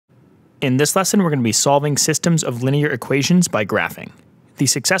In this lesson, we're going to be solving systems of linear equations by graphing. The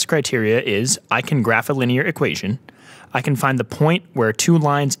success criteria is I can graph a linear equation, I can find the point where two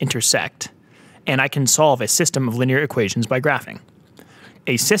lines intersect, and I can solve a system of linear equations by graphing.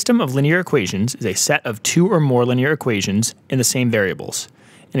 A system of linear equations is a set of two or more linear equations in the same variables.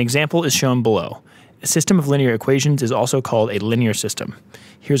 An example is shown below. A system of linear equations is also called a linear system.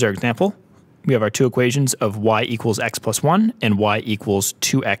 Here's our example. We have our two equations of y equals x plus 1 and y equals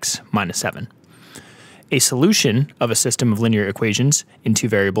 2x minus 7. A solution of a system of linear equations in two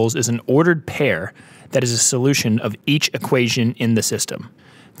variables is an ordered pair that is a solution of each equation in the system.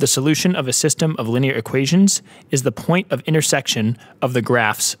 The solution of a system of linear equations is the point of intersection of the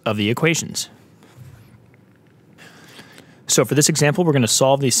graphs of the equations. So for this example, we're going to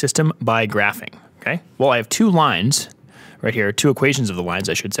solve the system by graphing. Okay? Well, I have two lines right here, two equations of the lines,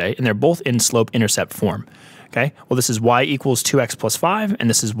 I should say, and they're both in slope-intercept form. Okay? Well, this is y equals 2x plus 5, and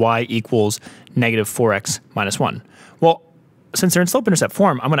this is y equals negative 4x minus 1. Well, since they're in slope-intercept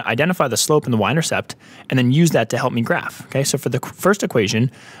form, I'm going to identify the slope and the y-intercept, and then use that to help me graph. Okay? So for the first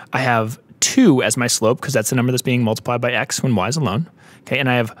equation, I have 2 as my slope, because that's the number that's being multiplied by x when y is alone. Okay? And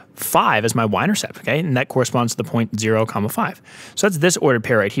I have 5 as my y-intercept, okay? And that corresponds to the point 0, 5. So that's this ordered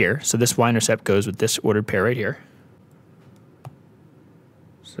pair right here. So this y-intercept goes with this ordered pair right here.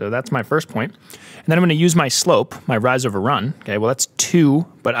 So that's my first point. And then I'm going to use my slope, my rise over run. Okay, well that's 2,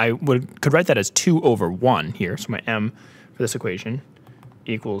 but I could write that as 2 over 1 here. So my m for this equation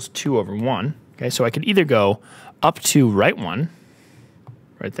equals 2 over 1. Okay, so I could either go up to right 1,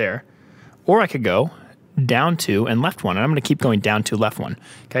 right there, or I could go down 2 and left 1. And I'm going to keep going down 2, left 1.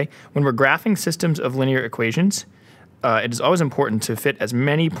 Okay, when we're graphing systems of linear equations, it is always important to fit as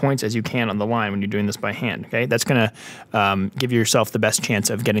many points as you can on the line when you're doing this by hand. Okay, that's going to give yourself the best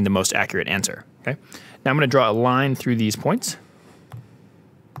chance of getting the most accurate answer. Okay, now I'm going to draw a line through these points.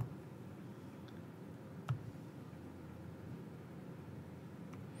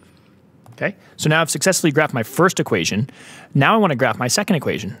 Okay, so now I've successfully graphed my first equation. Now I want to graph my second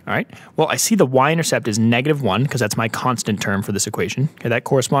equation. All right. Well, I see the y-intercept is negative 1 because that's my constant term for this equation. Okay, that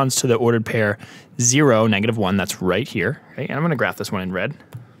corresponds to the ordered pair 0, negative 1. That's right here. Okay, and I'm going to graph this one in red.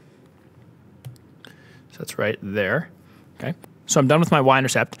 So that's right there. Okay. So I'm done with my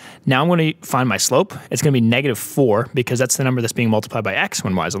y-intercept. Now I'm going to find my slope. It's going to be negative 4 because that's the number that's being multiplied by x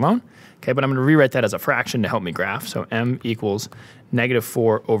when y is alone. Okay, but I'm going to rewrite that as a fraction to help me graph. So m equals negative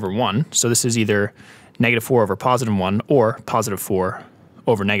 4 over 1. So this is either negative 4 over positive 1 or positive 4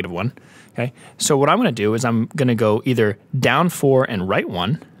 over negative 1. Okay, so what I'm going to do is I'm going to go either down 4 and right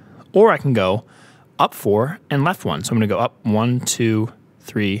 1, or I can go up 4 and left 1. So I'm going to go up 1, 2,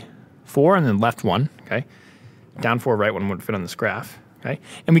 3, 4, and then left 1. Okay, down 4, right 1 would fit on this graph. Okay,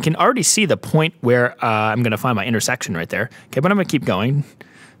 and we can already see the point where I'm going to find my intersection right there. Okay, but I'm going to keep going.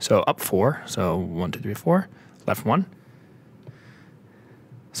 So up 4, so 1, 2, 3, 4, left 1.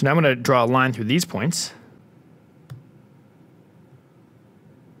 So now I'm going to draw a line through these points.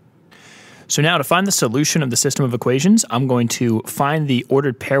 So now to find the solution of the system of equations, I'm going to find the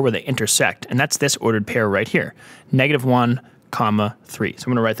ordered pair where they intersect, and that's this ordered pair right here, negative 1, 3. So I'm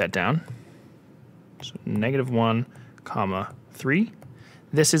going to write that down. So negative 1, 3.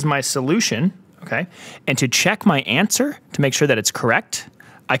 This is my solution, okay? And to check my answer, to make sure that it's correct,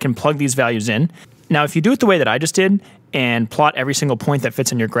 I can plug these values in. Now, if you do it the way that I just did and plot every single point that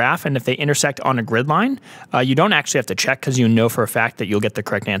fits in your graph, and if they intersect on a grid line, you don't actually have to check because you know for a fact that you'll get the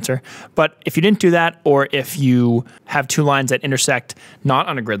correct answer. But if you didn't do that, or if you have two lines that intersect not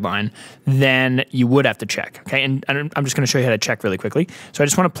on a grid line, then you would have to check. Okay, and I'm just going to show you how to check really quickly. So I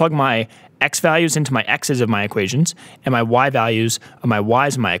just want to plug my x values into my x's of my equations, and my y values of my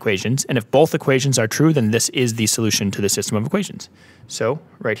y's of my equations. And if both equations are true, then this is the solution to the system of equations. So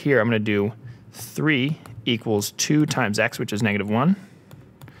right here, I'm going to do 3 equals 2 times x, which is negative 1,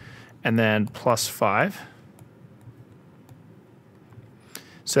 and then plus 5.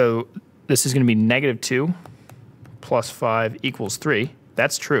 So this is going to be negative 2 plus 5 equals 3.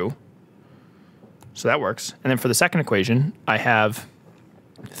 That's true. So that works. And then for the second equation, I have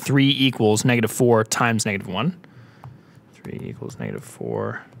 3 equals negative 4 times negative 1. 3 equals negative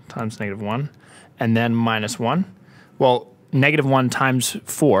 4 times negative 1, and then minus 1. Well, negative 1 times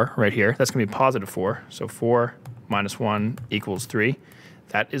 4 right here, that's going to be positive 4. So 4 minus 1 equals 3.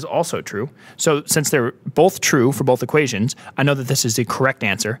 That is also true. So since they're both true for both equations, I know that this is the correct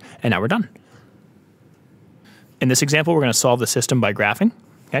answer, and now we're done. In this example, we're going to solve the system by graphing.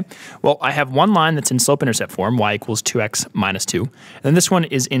 Okay. Well, I have one line that's in slope-intercept form, y equals 2x minus 2. And then this one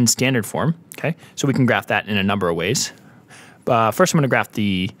is in standard form. Okay. So we can graph that in a number of ways. First, I'm going to graph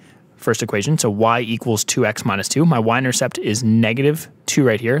the first equation, so y equals 2x minus 2. My y-intercept is negative 2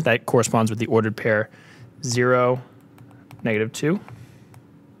 right here. That corresponds with the ordered pair 0, negative 2.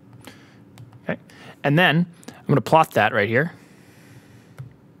 Okay. And then I'm going to plot that right here.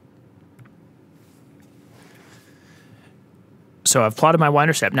 So I've plotted my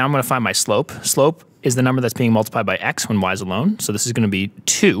y-intercept. Now I'm going to find my slope. Slope is the number that's being multiplied by x when y is alone. So this is going to be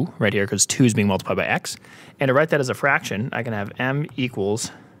 2 right here because 2 is being multiplied by x. And to write that as a fraction, I can have m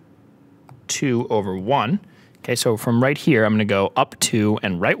equals 2 over 1. Okay, so from right here, I'm going to go up 2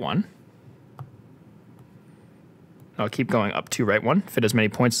 and right 1. I'll keep going up 2, right 1, fit as many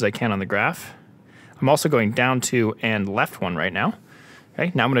points as I can on the graph. I'm also going down 2 and left 1 right now.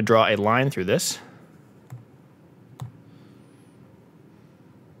 Okay, now I'm going to draw a line through this.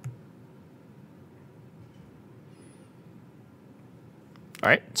 All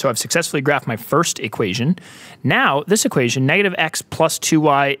right, so I've successfully graphed my first equation. Now, this equation, negative x plus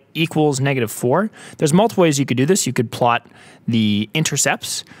 2y equals negative 4. There's multiple ways you could do this. You could plot the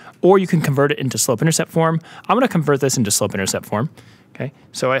intercepts, or you can convert it into slope-intercept form. I'm going to convert this into slope-intercept form. Okay,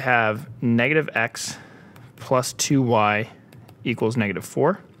 so I have negative x plus 2y equals negative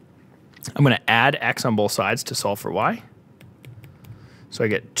 4. I'm going to add x on both sides to solve for y. So I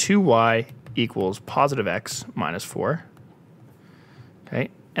get 2y equals positive x minus 4. Okay,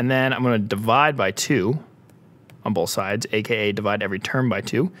 and then I'm going to divide by 2 on both sides, aka divide every term by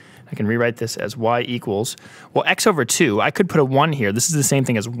 2. I can rewrite this as y equals, well, x over 2, I could put a 1 here. This is the same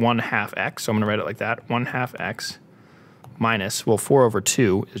thing as 1/2 x, so I'm going to write it like that, 1/2 x minus, well, 4 over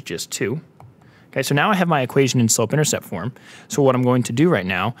 2 is just 2. Okay, so now I have my equation in slope-intercept form. So what I'm going to do right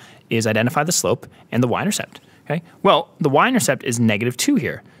now is identify the slope and the y-intercept. Okay, well, the y-intercept is negative 2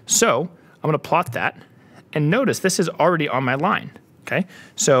 here. So I'm going to plot that, and notice this is already on my line. Okay,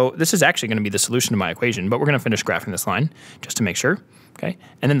 so this is actually going to be the solution to my equation, but we're going to finish graphing this line just to make sure. Okay,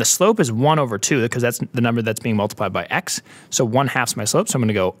 and then the slope is 1 over 2 because that's the number that's being multiplied by x. So 1/2 is my slope, so I'm going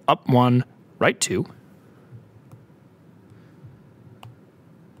to go up 1, right 2.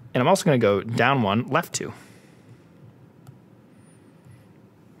 And I'm also going to go down 1, left 2. All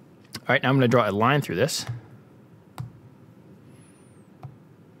right, now I'm going to draw a line through this.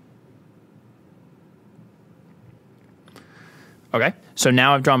 Okay, so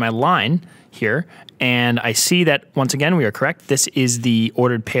now I've drawn my line here, and I see that, once again, we are correct. This is the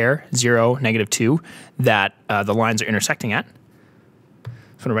ordered pair, 0, negative 2, that the lines are intersecting at. So I'm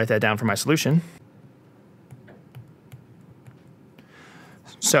going to write that down for my solution.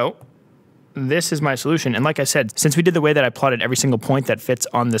 So this is my solution, and like I said, since we did the way that I plotted every single point that fits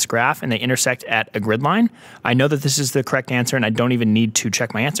on this graph and they intersect at a grid line, I know that this is the correct answer, and I don't even need to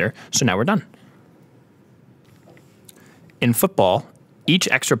check my answer, so now we're done. In football, each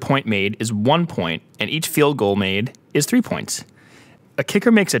extra point made is 1 point, and each field goal made is 3 points. A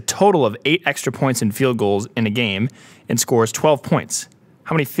kicker makes a total of 8 extra points in field goals in a game and scores 12 points.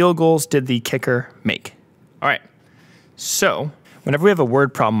 How many field goals did the kicker make? All right, so whenever we have a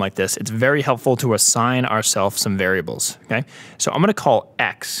word problem like this, it's very helpful to assign ourselves some variables. Okay, so I'm going to call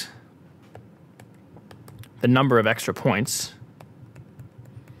x the number of extra points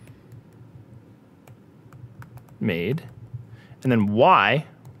made, and then y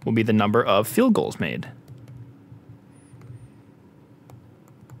will be the number of field goals made.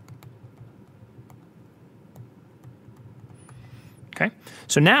 Okay,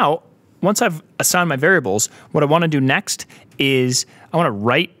 so now, once I've assigned my variables, what I want to do next is I want to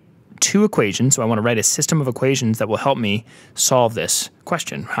write 2 equations. So I want to write a system of equations that will help me solve this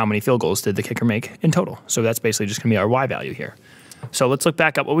question. How many field goals did the kicker make in total? So that's basically just going to be our y value here. So let's look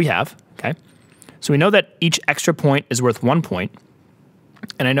back at what we have. Okay, so we know that each extra point is worth 1 point,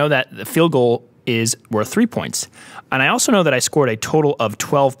 and I know that the field goal is worth 3 points. And I also know that I scored a total of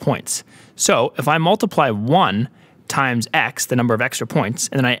 12 points. So if I multiply 1 times x, the number of extra points,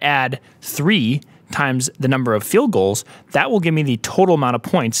 and then I add 3 times the number of field goals, that will give me the total amount of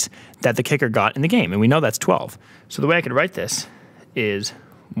points that the kicker got in the game, and we know that's 12. So the way I could write this is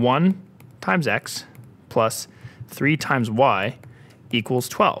 1 times x plus 3 times y equals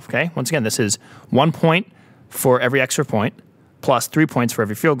 12, okay? Once again, this is 1 point for every extra point plus 3 points for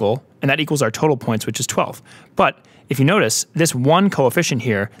every field goal, and that equals our total points, which is 12. But if you notice, this 1 coefficient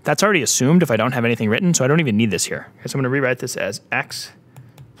here, that's already assumed if I don't have anything written, so I don't even need this here. Okay, so I'm going to rewrite this as x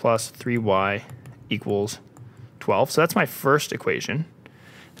plus 3y equals 12. So that's my first equation.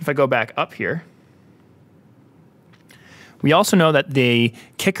 If I go back up here, we also know that the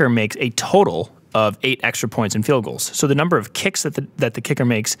kicker makes a total of 8 extra points in field goals. So the number of kicks that the kicker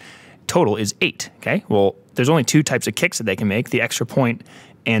makes total is 8. Okay, well, there's only 2 types of kicks that they can make, the extra point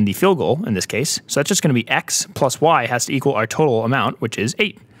and the field goal in this case. So that's just going to be x plus y has to equal our total amount, which is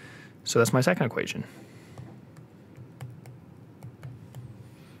 8. So that's my second equation.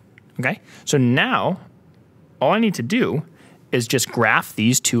 Okay, so now all I need to do is just graph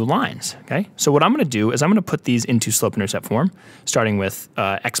these two lines. Okay, so what I'm going to do is I'm going to put these into slope-intercept form, starting with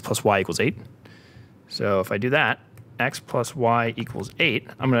x plus y equals 8. So if I do that, x plus y equals 8,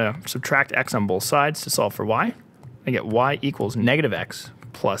 I'm going to subtract x on both sides to solve for y. I get y equals negative x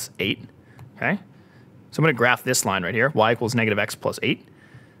plus 8. Okay, so I'm going to graph this line right here, y equals negative x plus 8.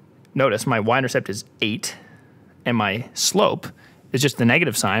 Notice my y-intercept is 8, and my slope is just the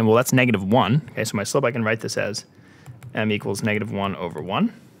negative sign. Well, that's negative 1. Okay, so my slope, I can write this as m equals negative 1 over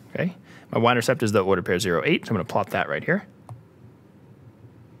 1. Okay, my y-intercept is the ordered pair 0, 8, so I'm going to plot that right here.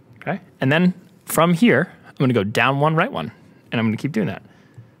 Okay, and then from here, I'm going to go down 1, right 1, and I'm going to keep doing that.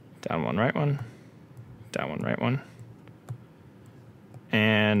 Down 1, right 1, down 1, right 1,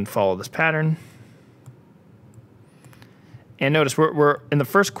 and follow this pattern. And notice we're in the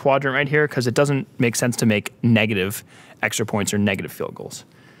first quadrant right here because it doesn't make sense to make negative extra points or negative field goals.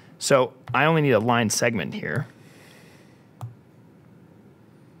 So I only need a line segment here.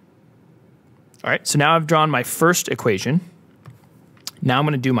 All right, so now I've drawn my first equation. Now I'm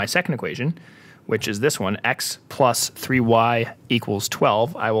going to do my second equation, which is this one, x plus 3y equals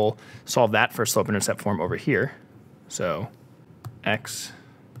 12. I will solve that for slope-intercept form over here. So x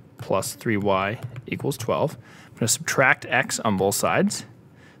plus 3y equals 12. I'm going to subtract x on both sides.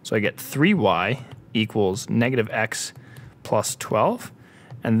 So I get 3y equals negative x plus 12.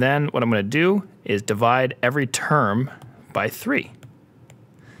 And then what I'm going to do is divide every term by 3.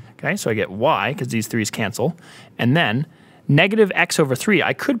 Okay, so I get y, because these 3's cancel. And then negative x over 3,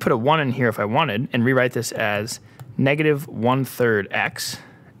 I could put a 1 in here if I wanted and rewrite this as negative 1/3 x.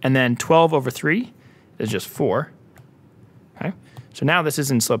 And then 12 over 3 is just 4. Okay, so now this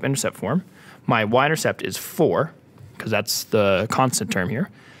is in slope-intercept form. My y-intercept is 4, because that's the constant term here.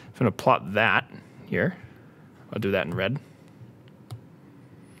 So I'm going to plot that here. I'll do that in red.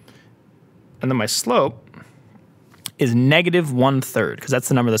 And then my slope is negative 1/3, because that's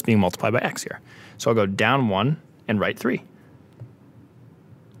the number that's being multiplied by x here. So I'll go down 1 and write 3.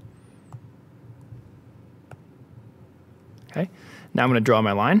 Okay, now I'm going to draw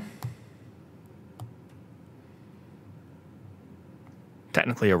my line.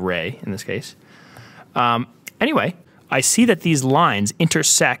 Technically a ray in this case. Anyway, I see that these lines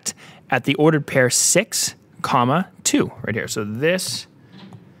intersect at the ordered pair 6, 2 right here. So this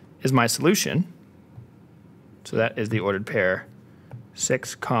is my solution. So that is the ordered pair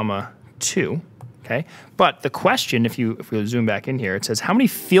 6, 2. Okay, but the question, if we zoom back in here, it says how many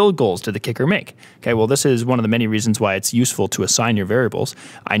field goals did the kicker make? Okay, well this is one of the many reasons why it's useful to assign your variables.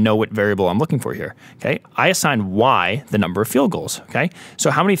 I know what variable I'm looking for here. Okay, I assign y the number of field goals. Okay, so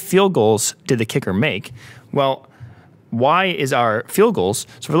how many field goals did the kicker make? Well, y is our field goals.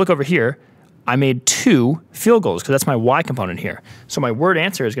 So if we look over here, I made 2 field goals because that's my y component here. So my word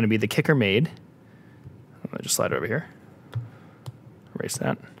answer is going to be the kicker made. Let me just slide it over here. Erase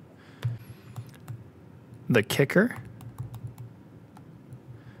that. The kicker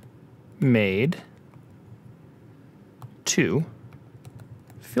made 2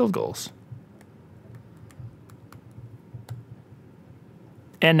 field goals.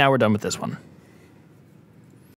 And now we're done with this one.